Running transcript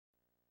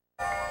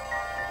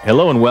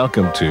Hello and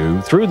welcome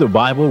to Through the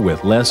Bible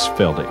with Les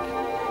Feldick.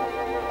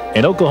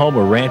 An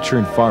Oklahoma rancher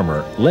and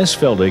farmer, Les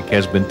Feldick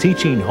has been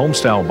teaching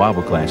homestyle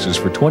Bible classes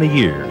for 20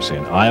 years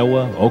in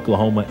Iowa,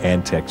 Oklahoma,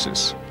 and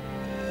Texas.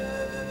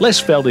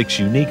 Les Feldick's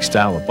unique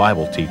style of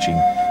Bible teaching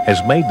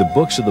has made the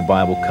books of the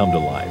Bible come to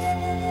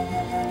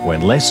life.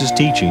 When Les is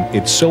teaching,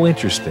 it's so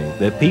interesting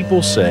that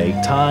people say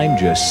time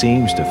just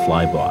seems to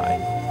fly by.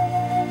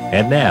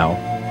 And now,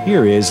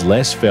 here is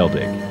Les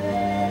Feldick.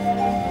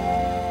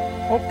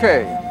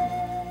 Okay.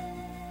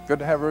 Good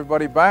to have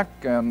everybody back,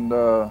 and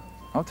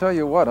I'll tell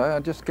you what, I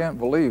just can't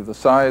believe the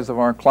size of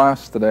our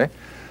class today.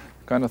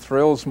 Kind of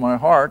thrills my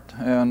heart,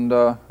 and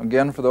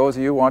again, for those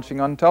of you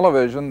watching on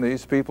television,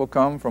 these people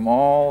come from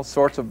all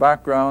sorts of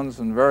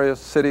backgrounds in various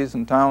cities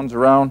and towns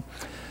around,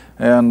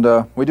 and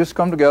we just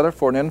come together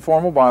for an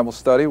informal Bible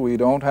study. We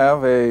don't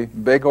have a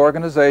big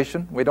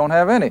organization. We don't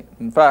have any.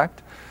 In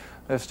fact,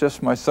 it's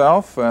just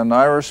myself, and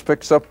Iris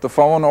picks up the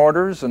phone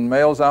orders and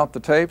mails out the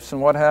tapes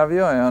and what have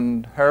you,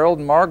 and Harold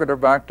and Margaret are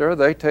back there.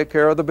 They take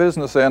care of the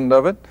business end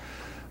of it.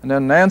 And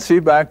then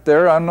Nancy back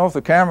there, I don't know if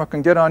the camera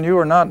can get on you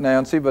or not,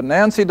 Nancy, but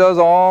Nancy does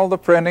all the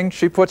printing.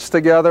 She puts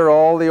together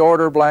all the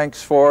order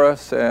blanks for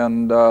us,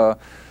 and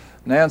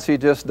Nancy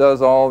just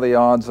does all the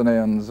odds and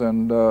ends.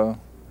 And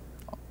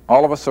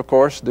all of us, of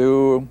course,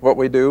 do what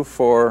we do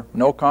for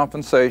no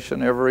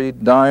compensation. Every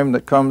dime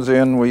that comes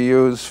in we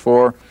use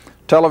for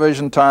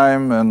television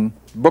time and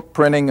book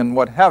printing and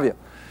what have you.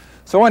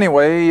 So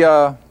anyway,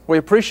 we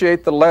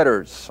appreciate the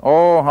letters.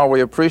 Oh, how we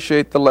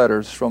appreciate the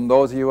letters from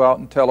those of you out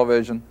in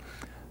television,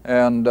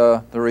 and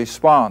the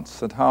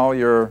response at how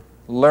you're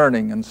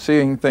learning and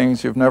seeing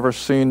things you've never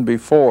seen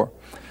before.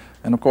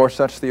 And of course,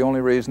 that's the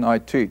only reason I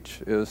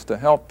teach, is to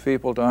help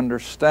people to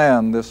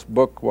understand this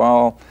book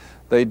while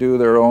they do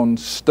their own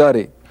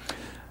study.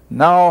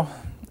 Now,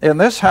 in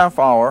this half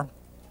hour,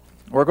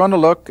 we're going to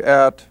look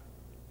at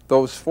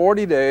those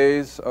 40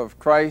 days of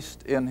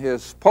Christ in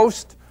his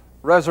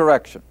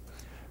post-resurrection.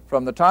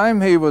 From the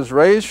time he was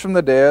raised from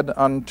the dead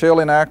until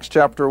in Acts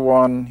chapter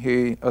 1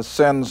 he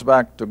ascends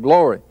back to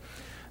glory.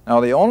 Now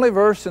the only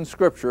verse in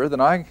Scripture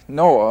that I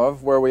know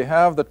of where we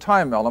have the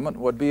time element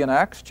would be in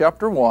Acts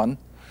chapter 1.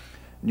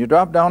 And you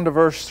drop down to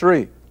verse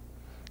 3.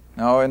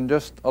 Now in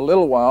just a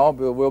little while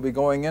we'll be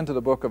going into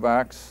the book of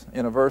Acts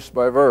in a verse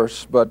by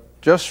verse,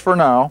 but just for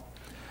now,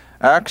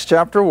 Acts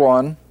chapter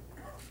 1,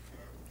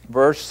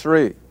 verse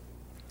 3.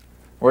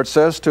 Where it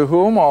says, "To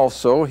whom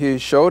also he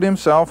showed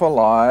himself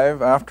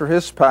alive after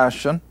his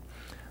passion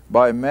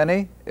by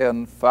many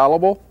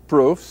infallible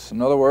proofs,"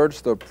 in other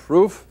words, the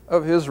proof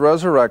of his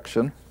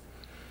resurrection,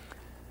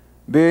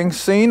 "being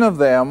seen of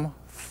them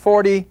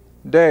 40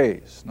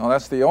 days." Now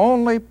that's the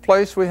only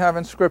place we have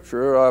in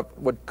Scripture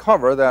would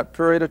cover that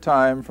period of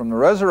time from the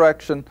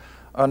resurrection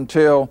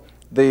until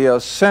the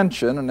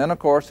ascension, and then of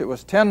course it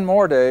was 10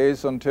 more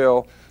days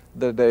until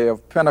the day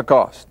of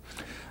Pentecost.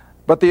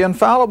 But the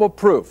infallible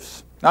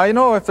proofs. Now, you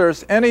know, if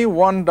there's any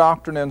one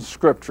doctrine in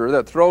Scripture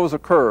that throws a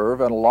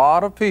curve at a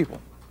lot of people,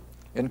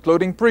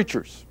 including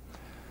preachers,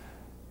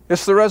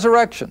 it's the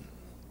resurrection.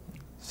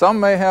 Some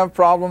may have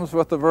problems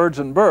with the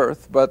virgin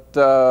birth, but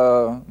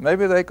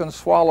maybe they can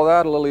swallow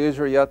that a little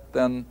easier yet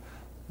than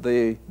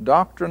the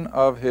doctrine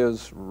of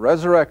his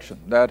resurrection,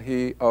 that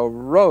he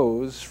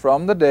arose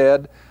from the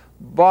dead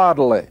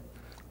bodily.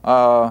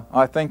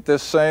 I think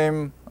this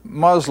same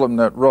Muslim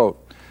that wrote,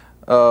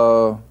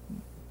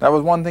 that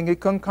was one thing he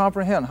couldn't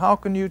comprehend. How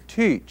can you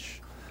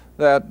teach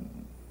that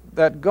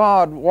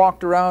God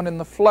walked around in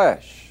the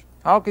flesh?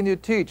 How can you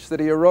teach that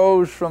he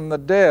arose from the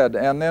dead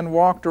and then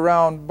walked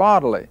around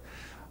bodily?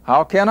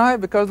 How can I?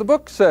 Because the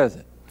book says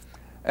it.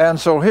 And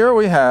so here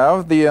we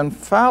have the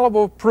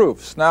infallible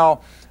proofs. Now,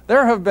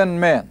 there have been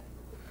men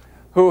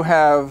who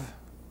have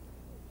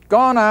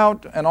gone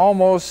out and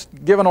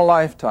almost given a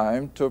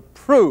lifetime to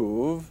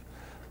prove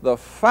the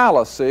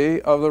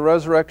fallacy of the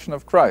resurrection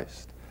of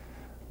Christ.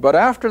 But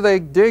after they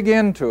dig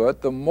into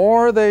it, the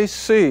more they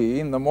see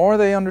and the more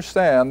they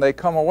understand, they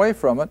come away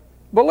from it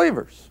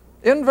believers,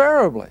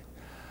 invariably.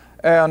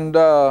 And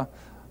the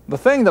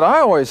thing that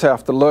I always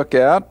have to look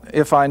at,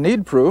 if I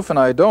need proof, and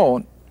I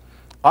don't,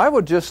 I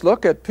would just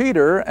look at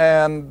Peter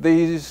and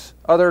these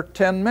other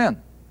 10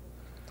 men.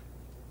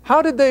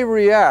 How did they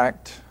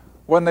react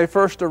when they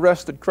first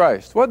arrested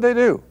Christ? What did they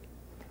do?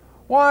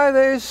 Why,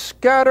 they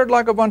scattered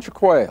like a bunch of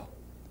quail.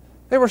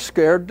 They were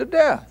scared to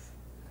death.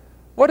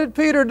 What did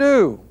Peter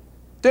do?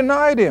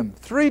 Denied him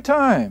 3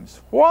 times.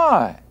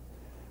 Why?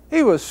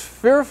 He was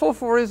fearful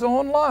for his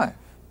own life.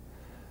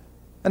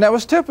 And that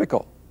was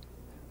typical.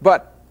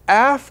 But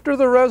after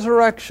the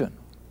resurrection,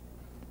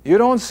 you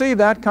don't see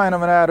that kind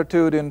of an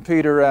attitude in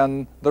Peter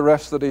and the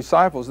rest of the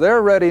disciples.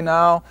 They're ready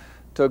now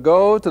to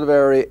go to the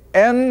very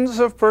ends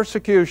of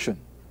persecution,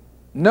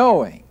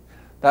 knowing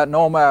that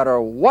no matter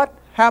what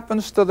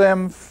happens to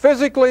them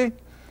physically,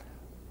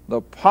 the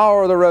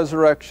power of the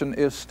resurrection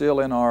is still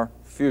in our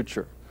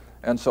future.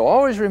 And so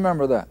always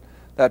remember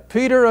that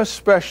Peter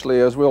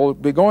especially, as we'll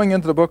be going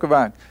into the book of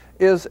Acts,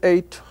 is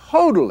a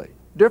totally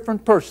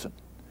different person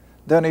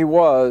than he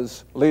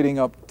was leading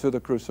up to the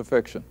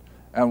crucifixion.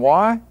 And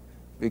why?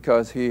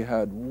 because he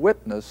had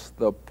witnessed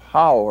the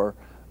power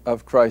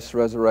of Christ's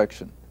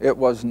resurrection. It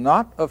was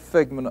not a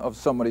figment of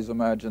somebody's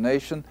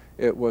imagination.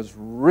 It was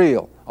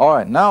real. All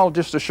right, now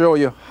just to show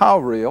you how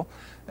real,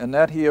 and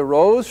that he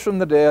arose from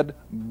the dead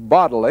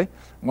bodily,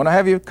 I'm going to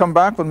have you come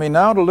back with me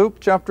now to Luke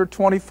chapter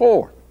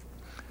 24.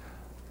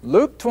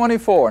 Luke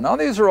 24. Now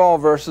these are all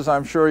verses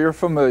I'm sure you're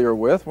familiar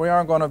with. We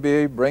aren't going to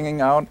be bringing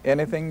out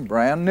anything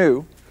brand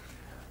new,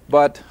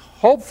 but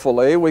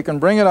hopefully we can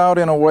bring it out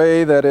in a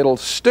way that it'll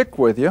stick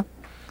with you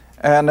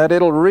and that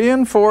it'll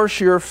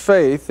reinforce your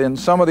faith in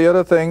some of the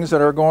other things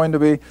that are going to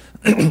be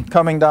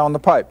coming down the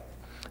pipe.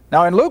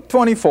 Now in Luke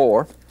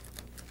 24,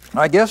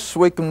 I guess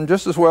we can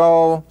just as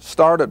well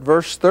start at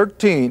verse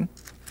 13.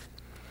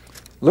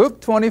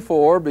 Luke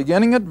 24,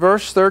 beginning at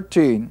verse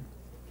 13.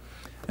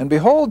 And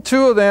behold,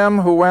 two of them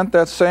who went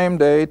that same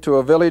day to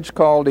a village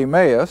called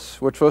Emmaus,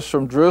 which was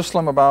from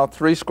Jerusalem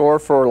about 80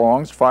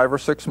 furlongs, 5 or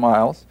 6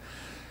 miles.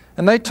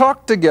 And they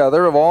talked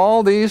together of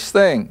all these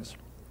things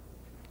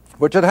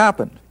which had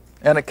happened.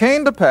 And it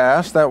came to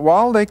pass that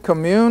while they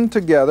communed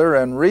together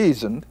and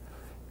reasoned,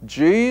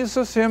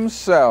 Jesus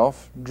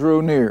himself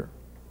drew near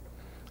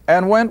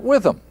and went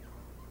with them.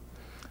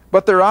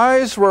 But their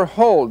eyes were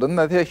holden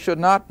that they should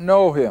not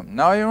know him.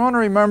 Now you want to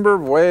remember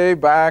way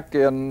back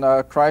in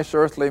Christ's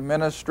earthly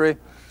ministry,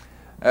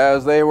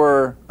 as they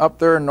were up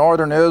there in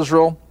northern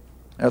Israel,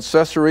 at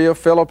Caesarea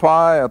Philippi,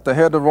 at the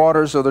head of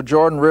waters of the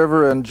Jordan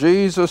River, and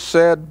Jesus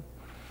said,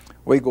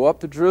 we go up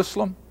to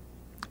Jerusalem.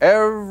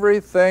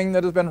 Everything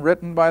that has been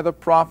written by the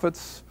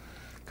prophets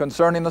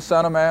concerning the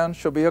Son of Man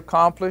shall be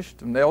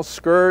accomplished, and they'll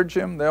scourge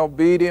him, they'll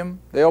beat him,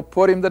 they'll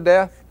put him to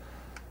death.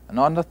 And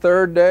on the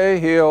third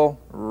day, he'll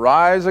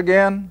rise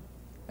again.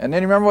 And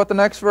then you remember what the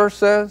next verse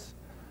says?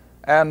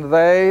 And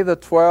they, the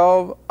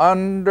 12,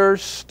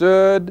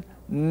 understood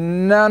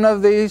none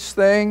of these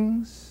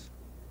things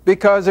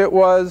because it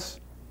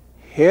was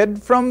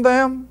hid from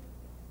them.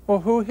 Well,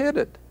 who hid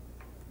it?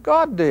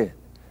 God did.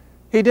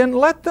 He didn't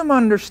let them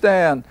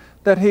understand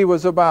that he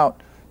was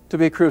about to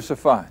be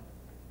crucified.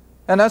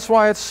 And that's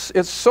why it's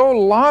so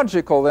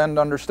logical then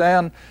to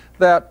understand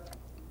that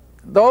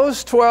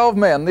those 12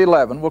 men, the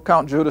 11, we'll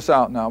count Judas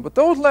out now, but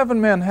those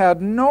 11 men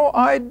had no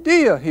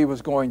idea he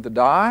was going to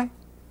die.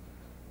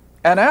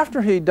 And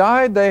after he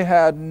died, they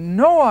had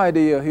no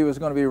idea he was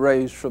going to be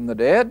raised from the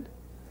dead.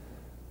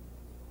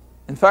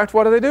 In fact,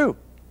 what do?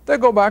 They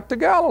go back to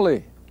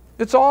Galilee.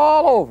 It's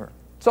all over.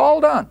 It's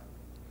all done.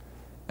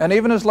 And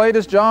even as late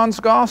as John's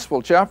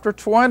Gospel, chapter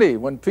 20,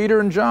 when Peter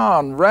and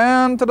John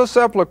ran to the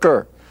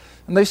sepulchre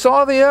and they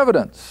saw the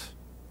evidence,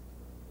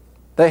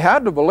 they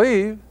had to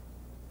believe.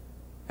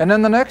 And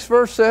then the next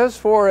verse says,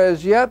 for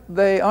as yet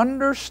they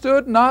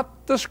understood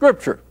not the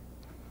Scripture,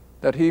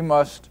 that he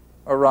must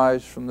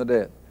arise from the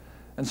dead.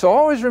 And so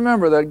always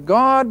remember that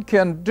God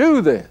can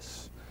do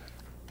this.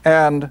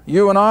 And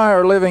you and I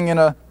are living in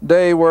a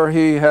day where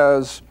he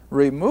has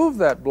removed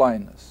that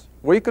blindness.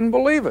 We can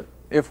believe it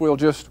if we'll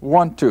just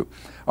want to.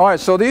 All right,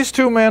 so these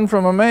two men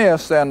from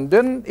Emmaus then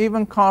didn't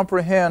even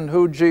comprehend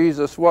who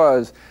Jesus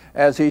was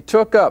as he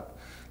took up,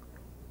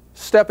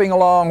 stepping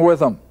along with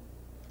them.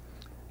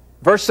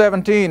 Verse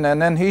 17,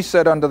 and then he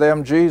said unto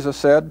them, Jesus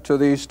said to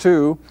these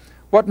two,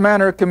 what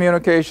manner of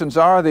communications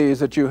are these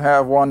that you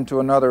have one to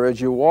another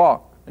as you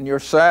walk, and you're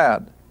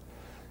sad?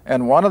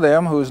 And one of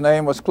them, whose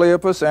name was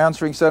Cleopas,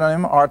 answering said unto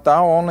him, art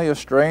thou only a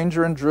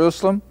stranger in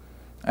Jerusalem,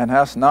 and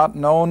hast not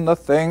known the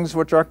things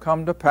which are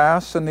come to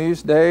pass in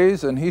these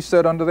days? And he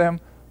said unto them,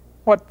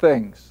 what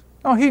things?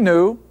 Oh, he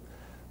knew.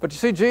 But you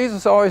see,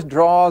 Jesus always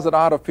draws it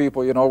out of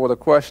people, you know, with a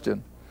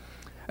question.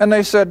 And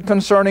they said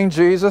concerning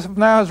Jesus of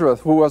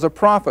Nazareth, who was a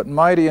prophet,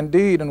 mighty in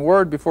deed and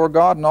word before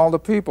God and all the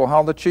people,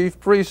 how the chief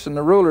priests and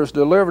the rulers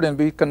delivered him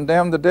to be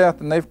condemned to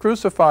death, and they've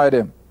crucified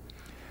him.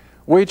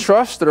 We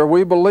trusted, or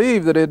we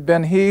believed, that it had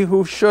been he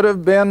who should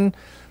have been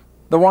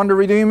the one to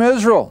redeem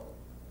Israel.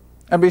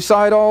 And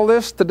beside all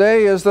this,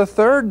 today is the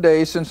third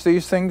day since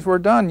these things were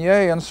done.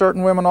 Yea, and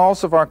certain women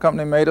also of our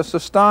company made us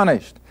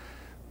astonished,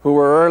 who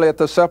were early at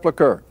the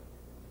sepulchre.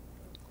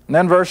 And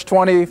then verse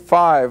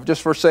 25,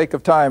 just for sake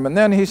of time. And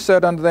then he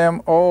said unto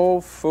them, O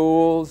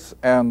fools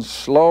and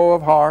slow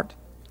of heart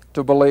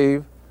to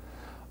believe,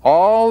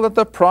 all that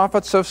the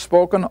prophets have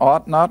spoken,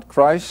 ought not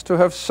Christ to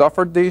have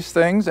suffered these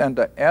things and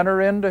to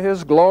enter into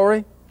his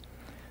glory?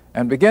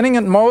 And beginning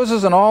at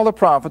Moses and all the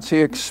prophets, he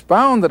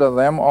expounded of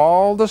them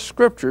all the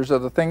scriptures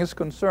of the things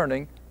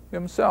concerning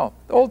himself.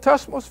 The Old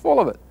Testament was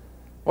full of it.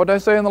 What did I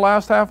say in the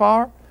last half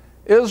hour?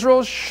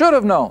 Israel should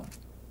have known.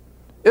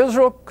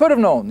 Israel could have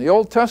known. The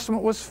Old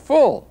Testament was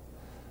full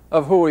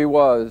of who he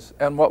was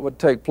and what would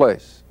take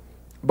place.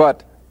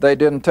 But they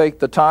didn't take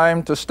the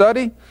time to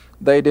study.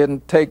 They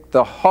didn't take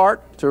the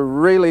heart to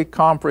really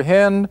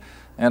comprehend.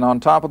 And on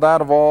top of that,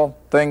 of all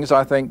things,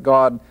 I think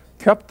God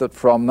kept it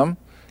from them.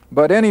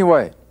 But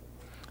anyway,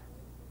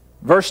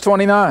 verse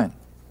 29.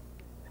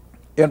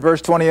 In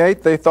verse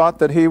 28, they thought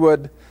that he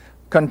would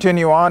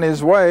continue on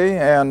his way,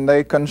 and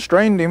they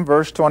constrained him,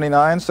 verse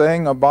 29,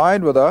 saying,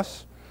 abide with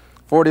us,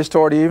 for it is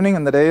toward evening,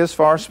 and the day is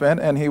far spent,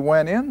 and he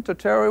went in to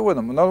tarry with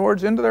them. In other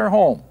words, into their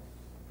home.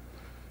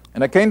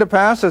 And it came to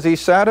pass as he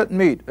sat at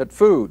meat, at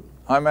food,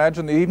 I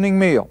imagine the evening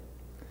meal,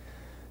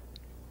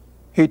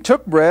 he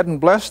took bread and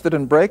blessed it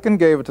and brake and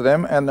gave it to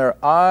them, and their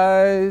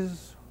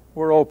eyes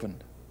were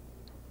opened.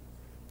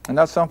 Isn't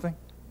that something?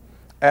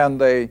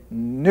 And they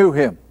knew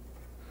him.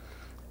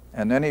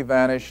 And then he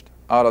vanished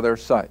out of their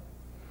sight.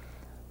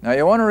 Now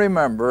you want to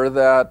remember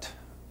that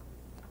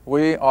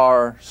we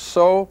are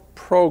so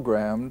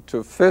programmed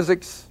to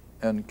physics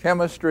and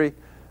chemistry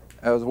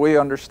as we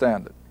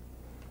understand it.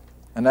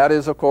 And that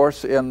is, of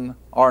course, in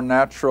our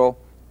natural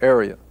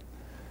area.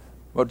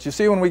 But you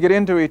see, when we get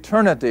into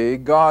eternity,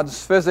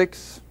 God's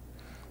physics,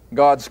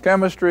 God's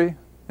chemistry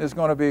is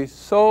going to be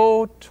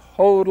so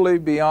totally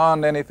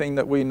beyond anything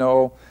that we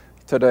know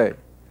today.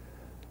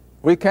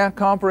 We can't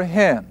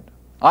comprehend,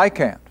 I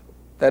can't,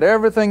 that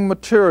everything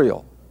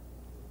material,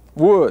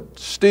 wood,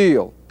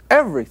 steel,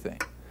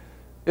 everything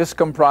is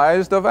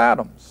comprised of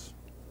atoms.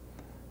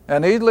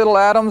 And these little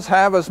atoms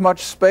have as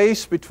much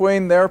space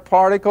between their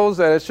particles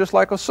that it's just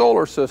like a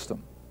solar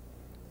system.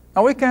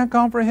 Now we can't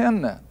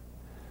comprehend that.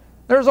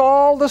 There's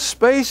all the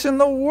space in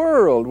the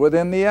world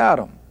within the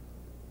atom.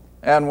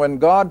 And when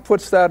God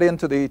puts that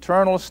into the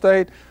eternal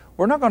state,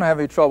 we're not going to have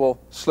any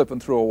trouble slipping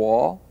through a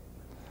wall.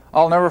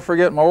 I'll never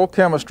forget my old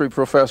chemistry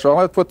professor. I'll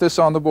have to put this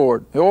on the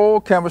board. The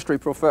old chemistry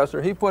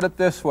professor, he put it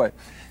this way.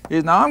 He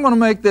said, now I'm going to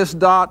make this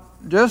dot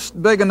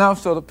just big enough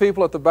so the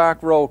people at the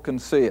back row can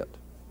see it.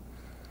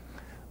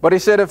 But he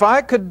said, if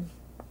I could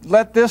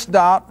let this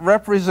dot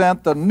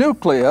represent the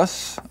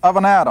nucleus of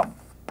an atom,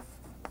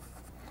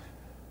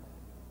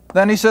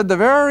 then he said the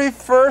very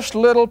first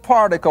little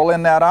particle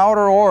in that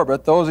outer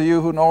orbit, those of you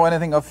who know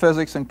anything of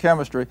physics and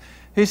chemistry,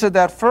 he said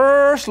that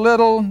first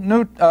little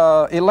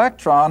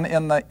electron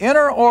in the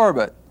inner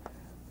orbit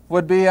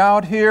would be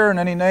out here, and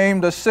then he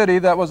named a city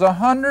that was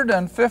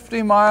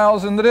 150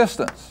 miles in the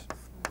distance.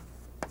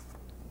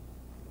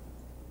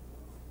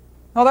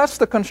 Now that's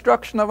the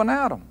construction of an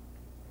atom.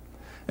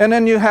 And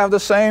then you have the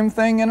same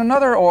thing in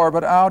another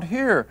orbit out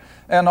here.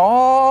 And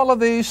all of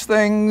these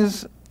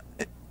things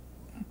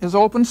is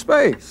open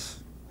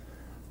space.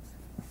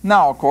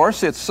 Now, of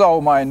course, it's so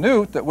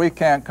minute that we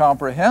can't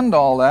comprehend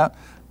all that,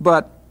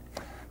 but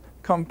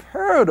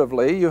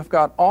comparatively, you've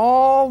got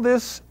all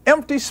this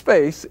empty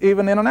space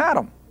even in an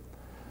atom.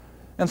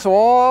 And so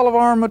all of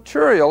our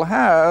material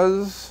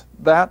has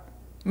that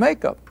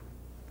makeup.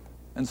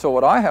 And so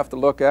what I have to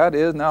look at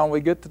is, now when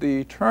we get to the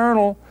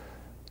eternal,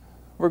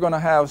 we're going to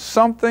have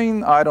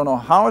something, I don't know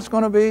how it's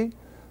going to be,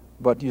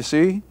 but you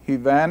see, he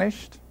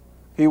vanished.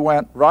 He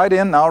went right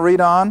in. Now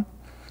read on.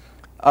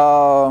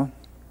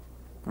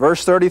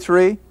 Verse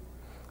 33,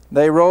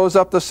 they rose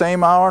up the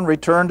same hour and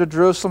returned to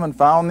Jerusalem and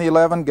found the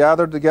 11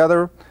 gathered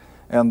together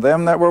and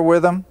them that were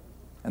with them.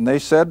 And they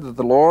said that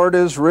the Lord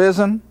is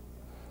risen.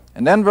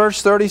 And then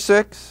verse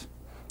 36,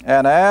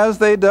 and as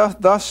they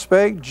thus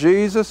spake,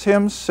 Jesus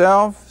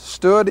himself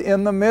stood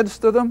in the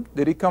midst of them.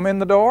 Did he come in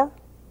the door?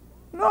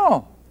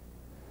 No.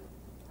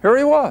 Here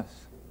he was,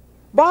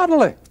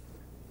 bodily.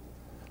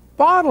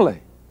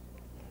 Bodily.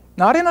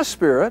 Not in a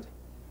spirit,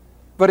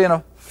 but in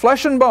a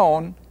flesh and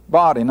bone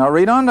body. Now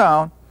read on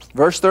down,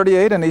 verse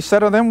 38, and he said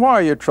to them, why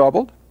are you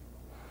troubled?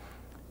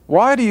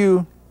 Why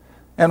do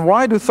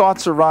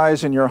thoughts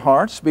arise in your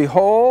hearts?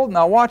 Behold,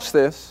 now watch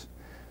this,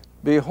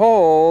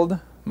 behold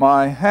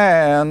my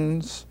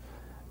hands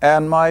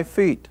and my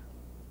feet,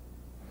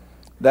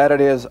 that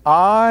it is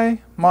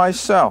I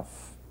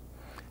myself.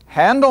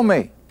 Handle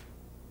me.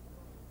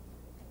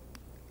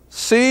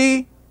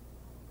 See,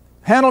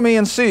 handle me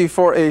and see,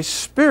 for a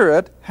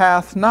spirit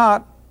hath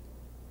not,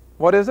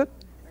 what is it?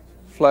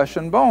 Flesh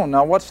and bone.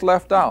 Now what's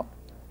left out?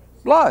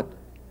 Blood.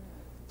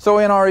 So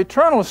in our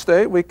eternal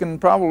state, we can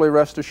probably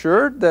rest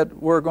assured that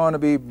we're going to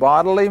be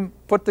bodily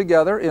put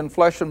together in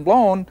flesh and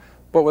bone,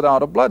 but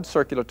without a blood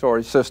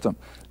circulatory system.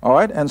 All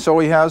right, and so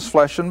he has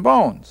flesh and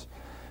bones.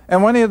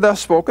 And when he had thus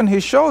spoken,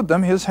 he showed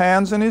them his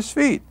hands and his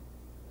feet.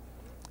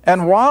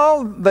 And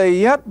while they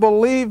yet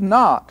believed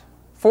not,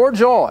 for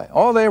joy,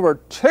 oh, they were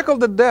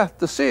tickled to death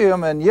to see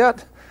him, and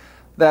yet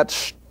that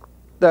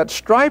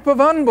stripe of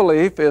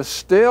unbelief is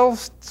still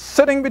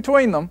sitting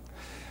between them,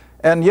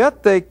 and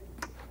yet they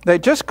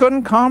just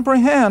couldn't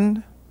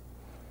comprehend.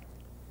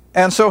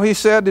 And so he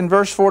said in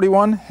verse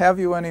 41, have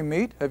you any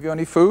meat? Have you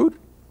any food?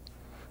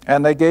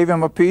 And they gave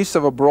him a piece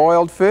of a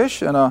broiled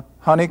fish and a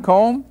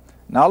honeycomb.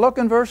 Now look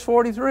in verse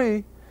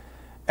 43.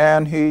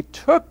 And he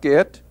took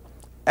it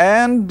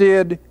and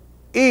did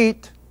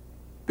eat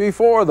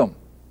before them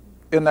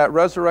in that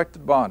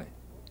resurrected body.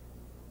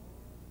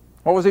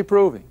 What was he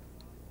proving?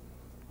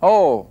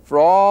 Oh, for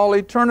all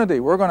eternity,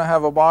 we're going to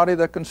have a body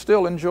that can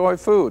still enjoy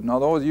food. Now,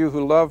 those of you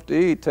who love to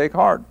eat, take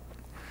heart.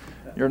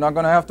 You're not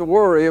going to have to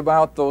worry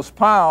about those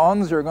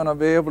pounds. You're going to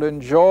be able to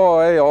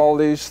enjoy all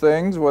these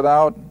things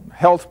without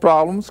health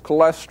problems,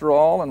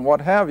 cholesterol, and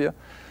what have you.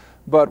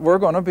 But we're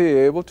going to be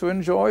able to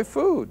enjoy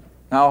food.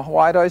 Now,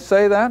 why do I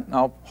say that?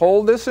 Now,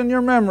 hold this in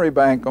your memory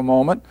bank a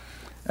moment.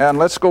 And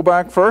let's go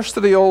back first to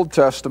the Old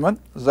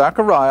Testament,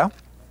 Zechariah,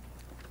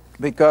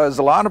 because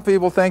a lot of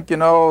people think, you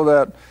know,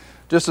 that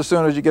just as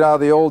soon as you get out of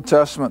the Old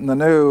Testament and the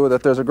New,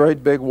 that there's a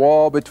great big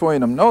wall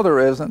between them. No, there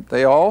isn't.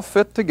 They all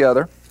fit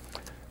together.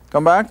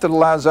 Come back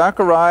to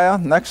Zechariah,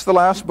 next to the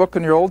last book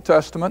in your Old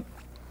Testament.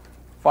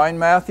 Find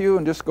Matthew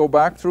and just go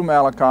back through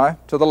Malachi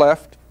to the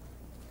left.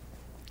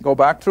 Go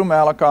back through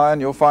Malachi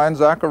and you'll find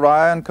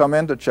Zechariah and come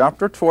into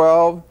chapter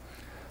 12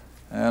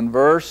 and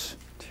verse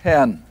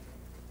 10.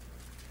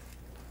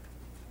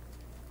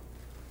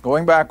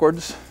 Going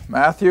backwards,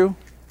 Matthew,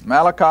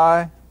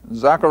 Malachi,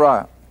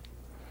 Zechariah.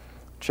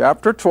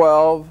 Chapter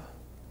 12,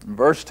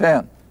 verse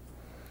 10.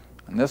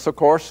 And this, of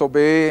course, will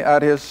be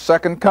at his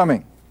second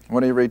coming,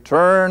 when he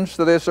returns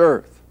to this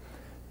earth.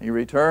 He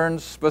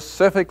returns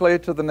specifically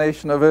to the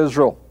nation of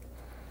Israel.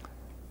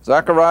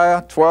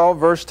 Zechariah 12,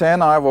 verse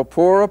 10, I will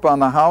pour upon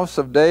the house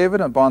of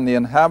David and upon the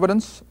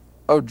inhabitants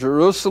of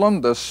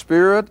Jerusalem the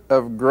spirit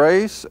of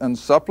grace and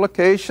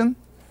supplication.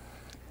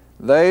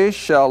 They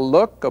shall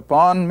look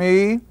upon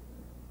me,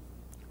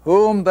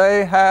 whom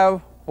they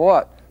have,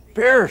 what?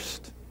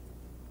 Pierced.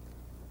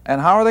 And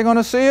how are they going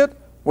to see it?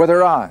 With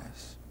their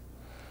eyes.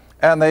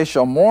 And they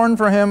shall mourn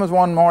for him as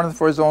one mourneth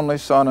for his only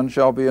son, and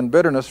shall be in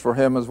bitterness for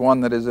him as one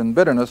that is in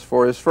bitterness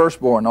for his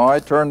firstborn. Now I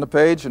turn the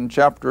page in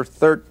chapter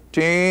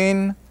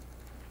 13,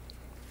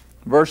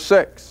 verse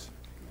 6.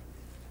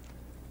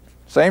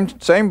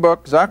 Same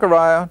book,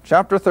 Zechariah,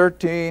 chapter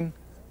 13,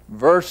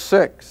 verse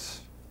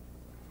 6.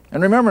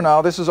 And remember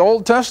now, this is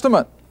Old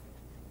Testament.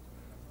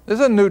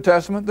 This isn't New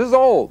Testament, this is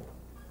Old.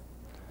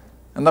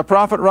 And the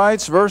prophet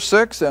writes, verse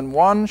 6, and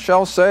one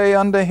shall say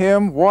unto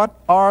him, what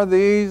are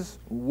these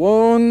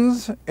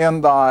wounds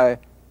in thy,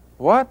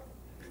 what?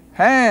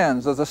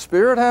 Hands. Does the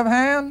Spirit have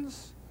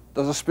hands?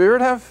 Does the Spirit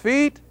have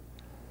feet?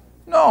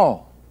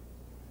 No.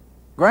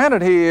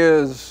 Granted, he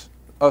is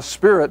a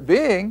spirit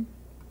being,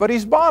 but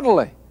he's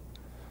bodily.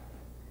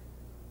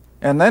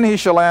 And then he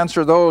shall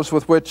answer, those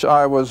with which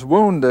I was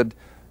wounded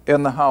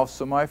in the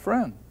house of my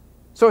friend.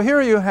 So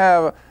here you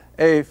have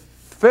a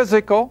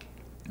physical,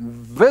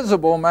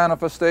 visible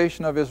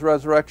manifestation of his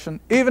resurrection,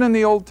 even in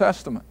the Old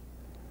Testament.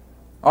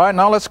 All right,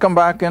 now let's come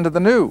back into the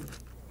New.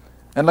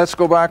 And let's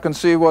go back and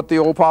see what the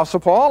old Apostle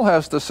Paul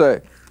has to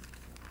say.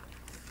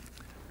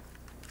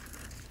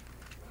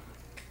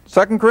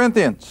 2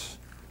 Corinthians,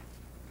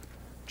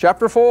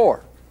 chapter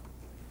 4.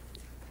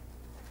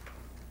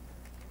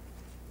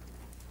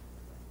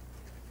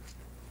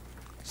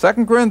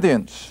 Second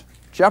Corinthians,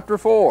 chapter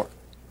 4.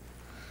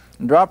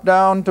 And drop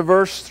down to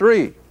verse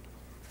 3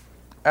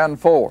 and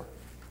 4.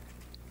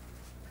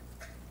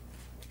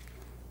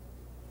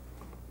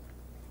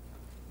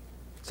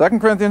 2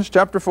 Corinthians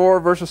chapter 4,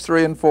 verses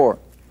 3 and 4.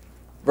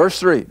 Verse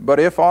 3, but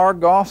if our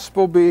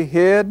gospel be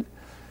hid,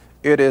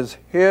 it is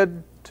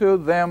hid to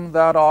them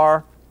that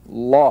are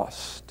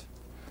lost,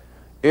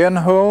 in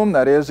whom,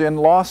 that is, in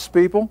lost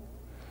people,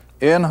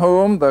 in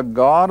whom the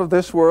God of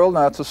this world,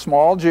 now that's a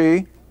small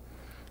g,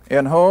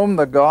 in whom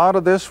the God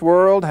of this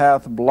world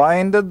hath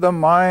blinded the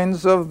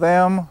minds of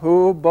them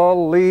who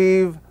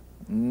believe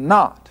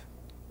not.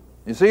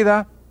 You see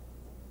that?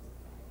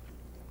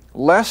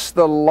 Lest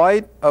the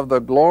light of the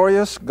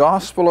glorious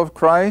gospel of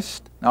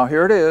Christ, now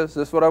here it is,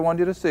 this is what I want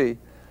you to see,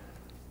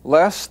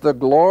 lest the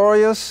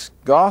glorious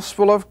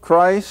gospel of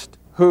Christ,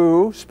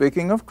 who,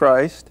 speaking of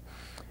Christ,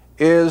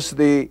 is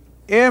the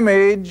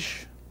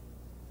image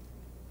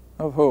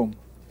of whom?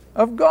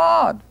 Of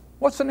God.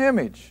 What's an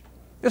image?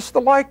 It's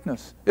the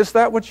likeness. It's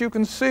that which you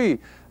can see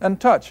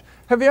and touch.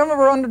 Have you ever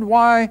wondered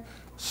why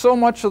so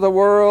much of the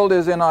world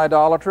is in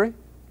idolatry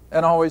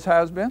and always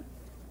has been?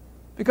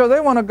 Because they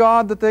want a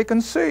God that they can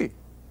see.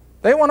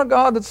 They want a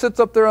God that sits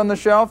up there on the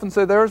shelf and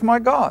say, there's my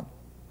God.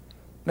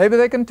 Maybe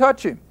they can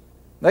touch him.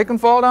 They can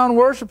fall down and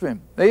worship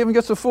him. They even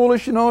get so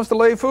foolish, you know, as to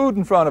lay food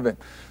in front of him.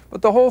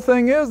 But the whole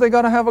thing is, they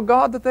got to have a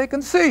God that they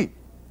can see.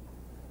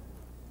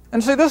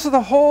 And see, this is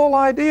the whole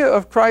idea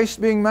of Christ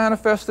being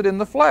manifested in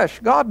the flesh.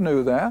 God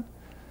knew that.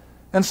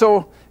 And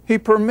so he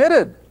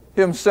permitted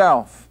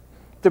himself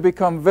to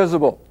become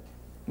visible,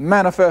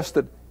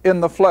 manifested in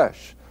the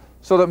flesh,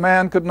 so that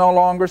man could no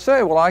longer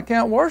say, well, I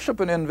can't worship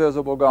an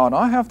invisible God.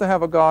 I have to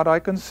have a God I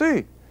can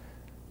see.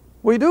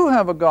 We do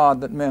have a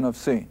God that men have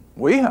seen.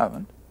 We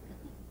haven't.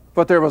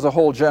 But there was a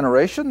whole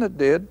generation that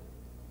did.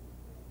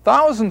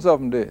 Thousands of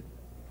them did.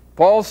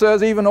 Paul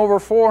says even over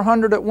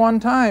 400 at one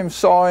time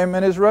saw him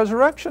in his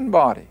resurrection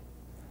body.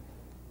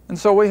 And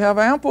so we have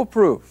ample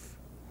proof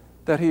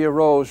that he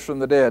arose from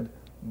the dead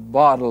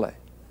bodily,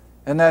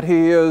 and that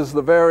he is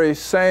the very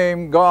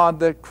same God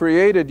that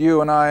created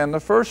you and I in the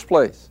first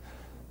place,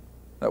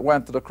 that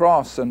went to the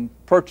cross and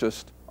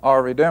purchased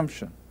our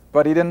redemption.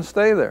 But he didn't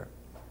stay there.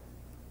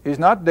 He's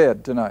not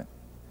dead tonight.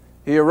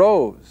 He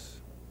arose.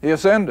 He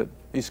ascended.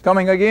 He's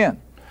coming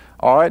again.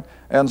 All right?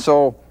 And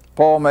so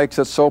Paul makes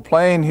it so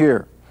plain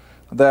here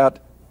that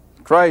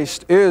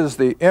Christ is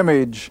the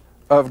image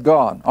of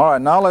God. All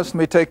right, now let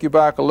me take you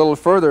back a little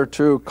further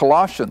to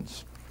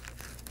Colossians.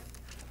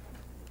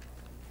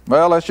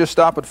 Well, let's just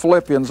stop at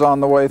Philippians on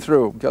the way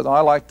through, because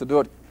I like to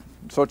do it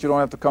so that you don't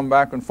have to come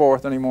back and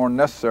forth any more than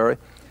necessary.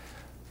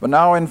 But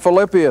now in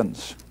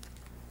Philippians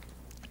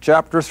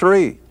chapter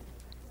 3,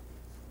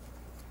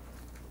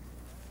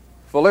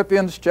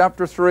 Philippians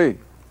chapter 3.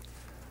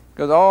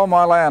 Because all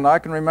my land, I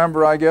can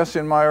remember, I guess,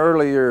 in my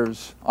early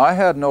years, I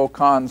had no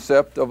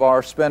concept of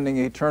our spending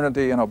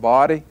eternity in a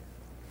body.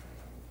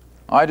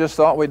 I just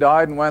thought we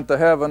died and went to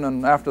heaven,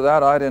 and after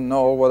that I didn't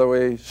know whether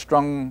we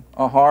strung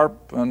a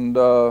harp and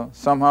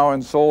somehow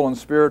in soul and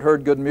spirit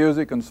heard good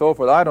music and so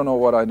forth. I don't know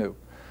what I knew.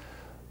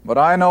 But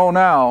I know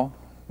now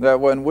that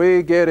when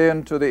we get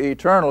into the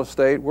eternal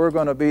state, we're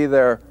going to be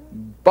there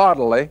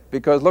bodily,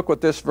 because look what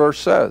this verse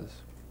says.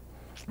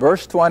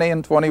 Verse 20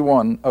 and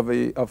 21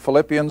 of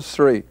Philippians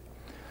 3.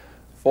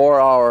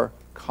 For our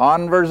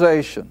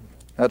conversation,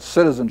 that's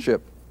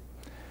citizenship,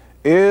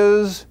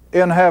 is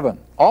in heaven.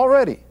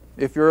 Already,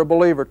 if you're a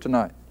believer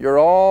tonight, you're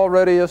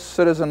already a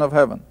citizen of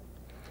heaven.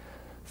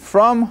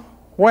 From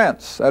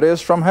whence, that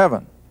is from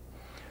heaven,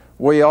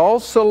 we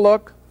also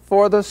look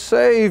for the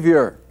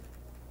Savior.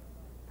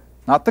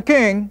 Not the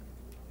king.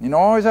 You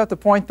always have to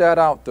point that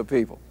out to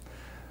people.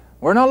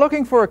 We're not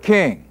looking for a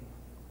king.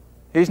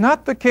 He's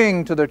not the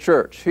king to the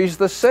church. He's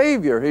the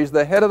Savior. He's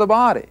the head of the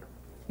body.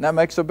 And that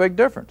makes a big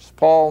difference.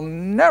 Paul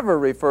never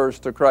refers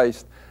to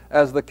Christ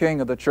as the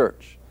king of the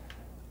church.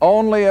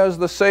 Only as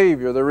the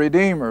Savior, the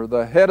Redeemer,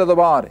 the head of the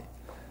body.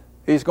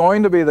 He's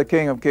going to be the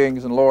King of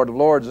kings and Lord of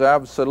lords,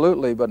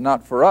 absolutely, but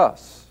not for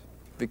us.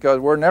 Because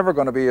we're never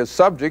going to be his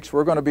subjects.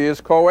 We're going to be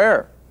his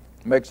co-heir.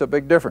 Makes a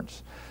big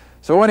difference.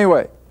 So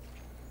anyway,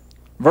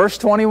 verse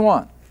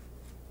 21.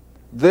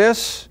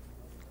 This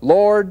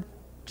Lord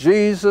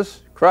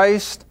Jesus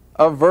Christ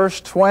of verse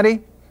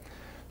 20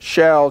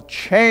 shall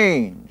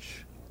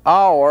change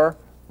our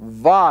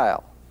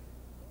vile,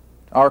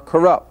 our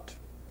corrupt,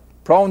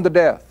 prone to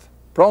death,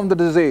 prone to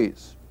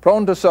disease,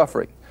 prone to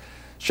suffering,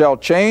 shall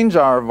change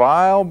our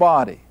vile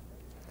body,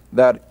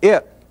 that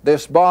it,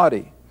 this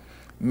body,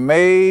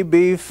 may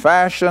be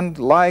fashioned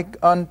like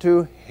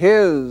unto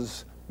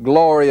his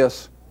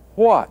glorious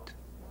what?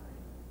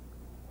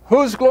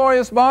 Whose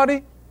glorious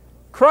body?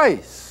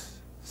 Christ.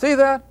 See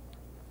that?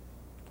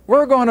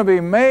 We're going to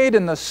be made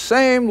in the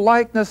same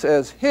likeness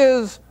as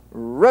his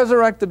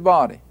resurrected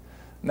body.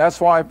 And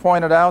that's why I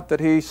pointed out that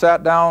he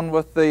sat down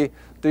with the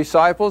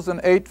disciples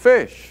and ate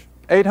fish,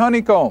 ate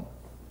honeycomb.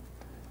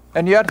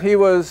 And yet he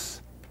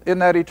was in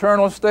that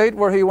eternal state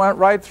where he went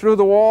right through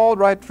the wall,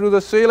 right through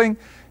the ceiling.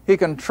 He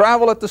can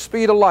travel at the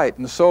speed of light,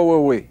 and so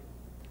will we.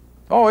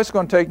 Oh, it's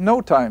going to take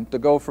no time to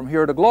go from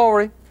here to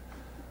glory.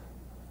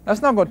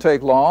 That's not going to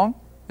take long.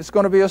 It's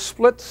going to be a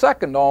split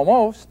second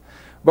almost.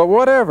 But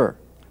whatever.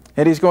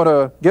 And he's going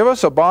to give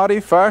us a body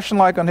fashioned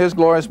like on his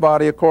glorious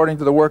body, according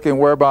to the working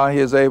whereby he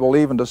is able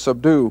even to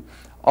subdue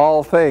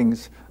all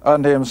things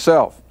unto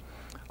himself.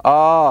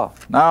 Now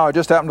I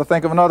just happened to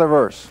think of another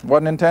verse.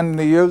 Wasn't intending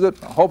to use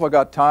it. I hope I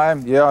got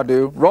time. Yeah, I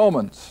do.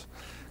 Romans.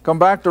 Come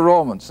back to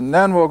Romans, and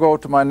then we'll go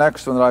to my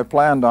next one that I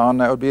planned on.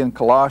 That would be in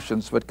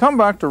Colossians. But come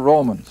back to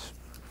Romans.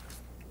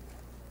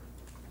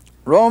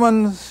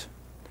 Romans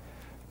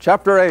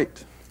chapter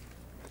 8.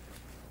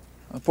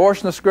 A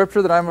portion of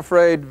Scripture that I'm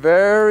afraid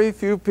very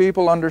few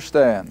people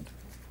understand.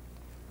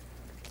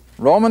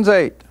 Romans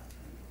 8.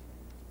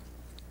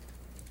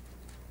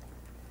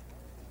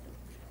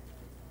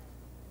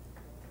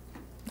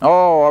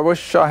 Oh, I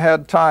wish I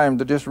had time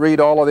to just read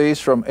all of these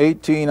from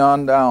 18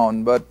 on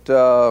down, but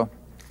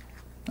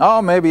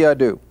oh, maybe I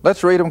do.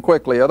 Let's read them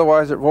quickly,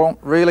 otherwise it won't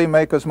really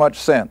make as much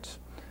sense.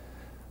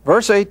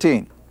 Verse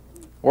 18,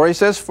 where he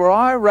says, For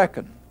I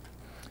reckon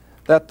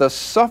that the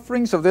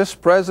sufferings of this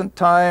present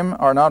time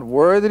are not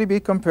worthy to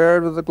be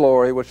compared with the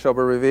glory which shall be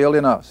revealed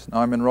in us. Now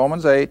I'm in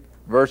Romans 8,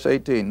 verse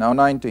 18, now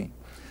 19.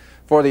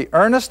 For the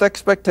earnest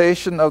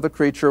expectation of the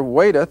creature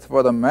waiteth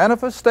for the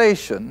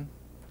manifestation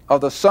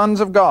of the sons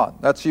of God.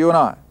 That's you and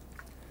I.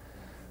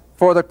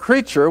 For the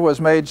creature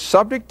was made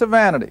subject to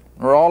vanity,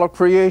 or all of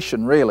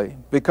creation really,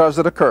 because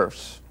of the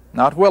curse.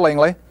 Not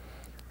willingly,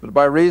 but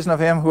by reason of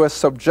him who has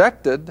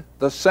subjected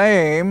the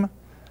same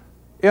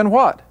in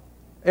what?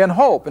 In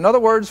hope. In other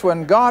words,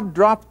 when God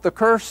dropped the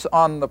curse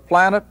on the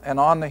planet and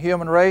on the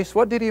human race,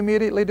 what did he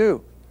immediately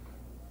do?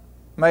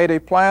 Made a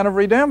plan of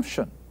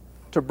redemption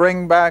to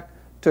bring back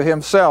to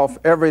himself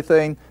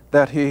everything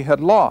that he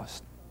had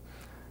lost.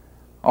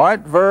 All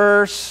right,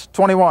 verse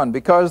 21.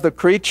 Because the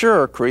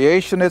creature or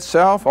creation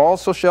itself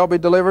also shall be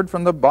delivered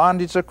from the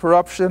bondage of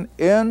corruption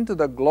into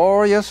the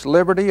glorious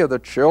liberty of the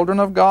children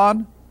of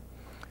God.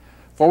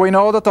 For we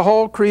know that the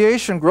whole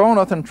creation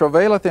groaneth and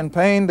travaileth in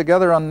pain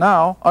together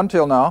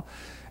until now.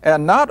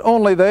 And not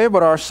only they,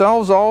 but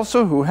ourselves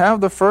also, who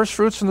have the first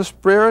fruits in the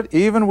Spirit,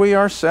 even we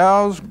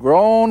ourselves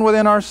groan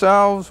within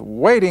ourselves,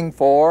 waiting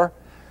for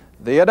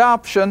the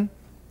adoption,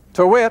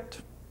 to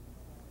wit,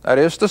 that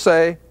is to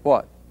say,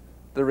 what?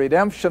 The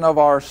redemption of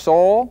our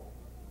soul?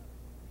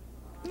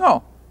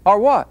 No. Our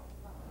what?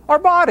 Our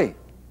body.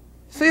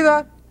 See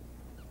that?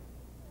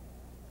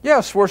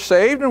 Yes, we're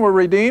saved and we're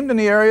redeemed in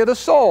the area of the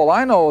soul.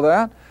 I know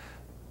that.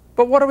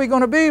 But what are we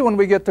going to be when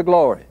we get to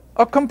glory?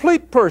 A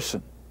complete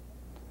person.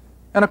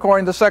 And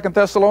according to 2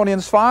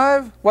 Thessalonians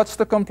 5, what's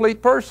the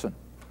complete person?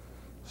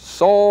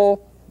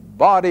 Soul,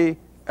 body,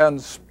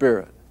 and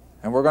spirit.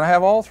 And we're going to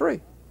have all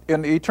three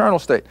in the eternal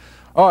state.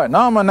 All right,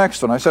 now my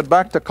next one. I said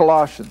back to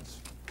Colossians.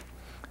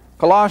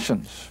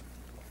 Colossians,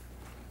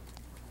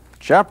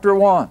 chapter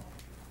 1.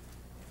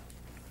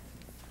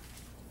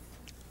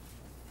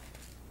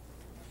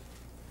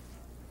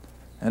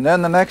 And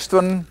then the next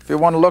one, if you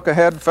want to look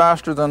ahead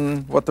faster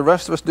than what the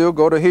rest of us do,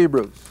 go to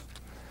Hebrews,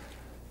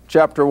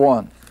 chapter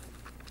 1.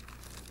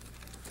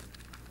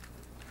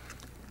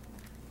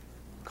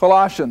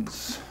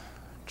 Colossians,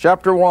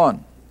 chapter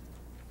 1.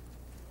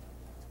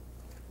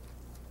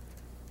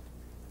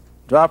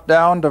 Drop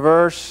down to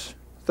verse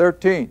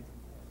 13.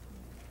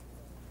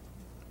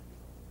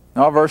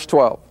 Now verse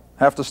 12.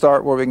 Have to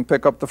start where we can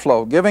pick up the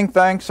flow. Giving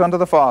thanks unto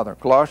the Father.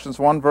 Colossians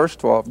 1 verse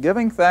 12.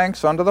 Giving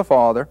thanks unto the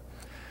Father,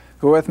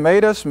 who hath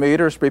made us meet,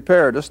 or has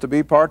prepared us to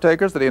be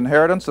partakers of the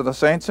inheritance of the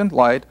saints in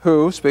light,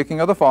 who, speaking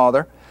of the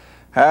Father,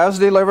 has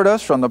delivered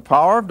us from the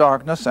power of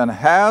darkness and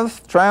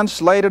hath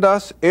translated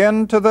us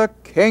into the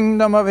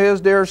kingdom of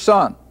his dear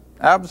Son.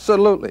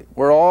 Absolutely.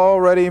 We're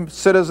already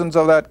citizens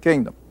of that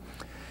kingdom.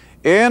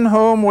 In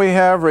whom we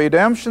have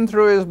redemption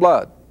through his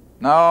blood.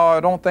 Now, I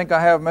don't think I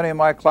have many of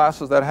my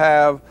classes that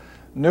have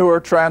newer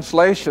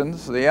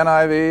translations, the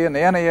NIV and the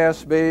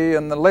NASB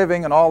and the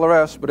Living and all the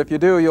rest, but if you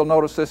do, you'll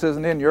notice this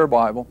isn't in your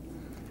Bible,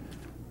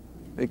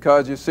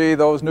 because you see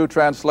those new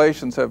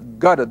translations have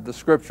gutted the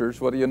Scriptures,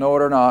 whether you know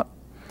it or not,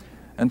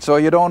 and so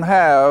you don't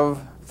have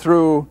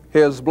through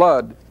his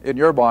blood in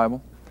your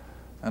Bible.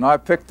 And I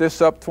picked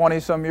this up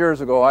 20-some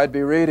years ago. I'd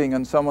be reading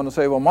and someone would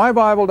say, well, my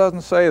Bible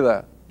doesn't say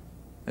that.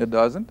 It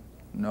doesn't?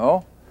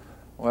 No.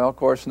 Well, of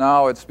course,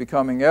 now it's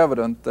becoming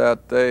evident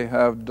that they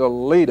have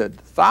deleted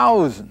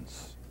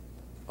thousands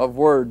of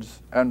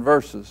words and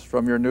verses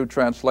from your new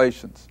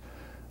translations,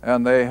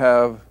 and they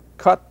have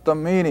cut the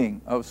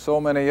meaning of so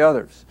many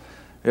others.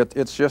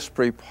 It's just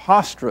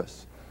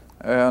preposterous.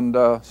 And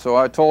so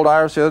I told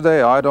Iris the other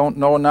day, I don't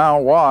know now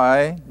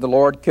why the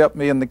Lord kept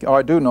me in the,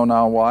 I do know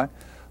now why.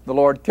 The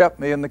Lord kept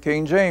me in the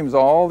King James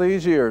all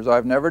these years.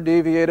 I've never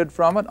deviated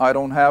from it. I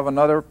don't have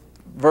another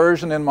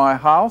version in my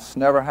house,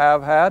 never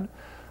have had.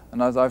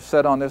 And as I've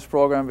said on this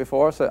program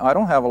before, I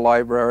don't have a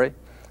library.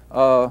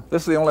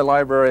 This is the only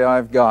library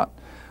I've got.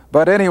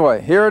 But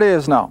anyway, here it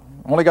is now.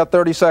 Only got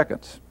 30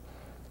 seconds.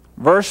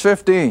 Verse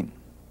 15.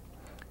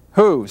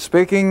 Who,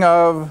 speaking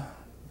of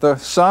the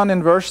Son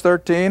in verse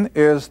 13,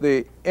 is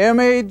the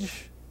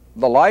image,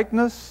 the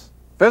likeness,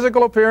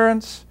 physical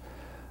appearance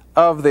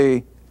of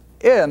the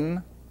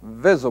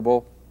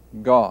invisible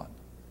God.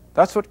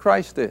 That's what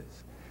Christ is.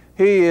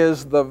 He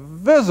is the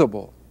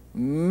visible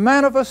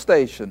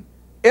manifestation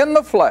in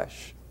the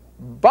flesh,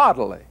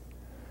 bodily,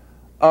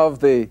 of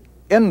the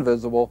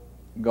invisible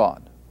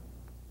God.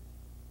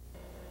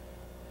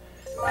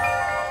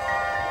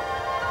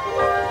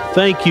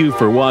 Thank you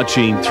for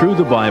watching Through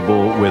the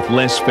Bible with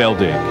Les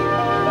Feldick,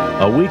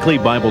 a weekly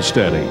Bible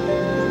study.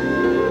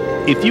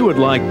 If you would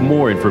like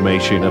more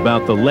information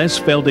about the Les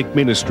Feldick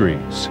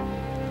Ministries,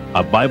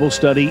 a Bible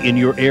study in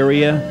your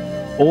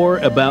area, or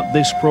about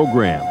this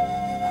program,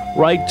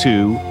 write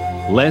to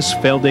Les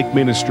Feldick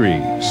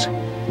Ministries,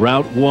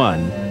 Route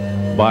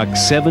 1,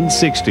 Box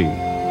 760,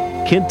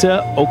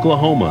 Kinta,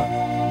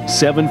 Oklahoma,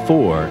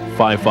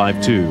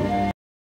 74552.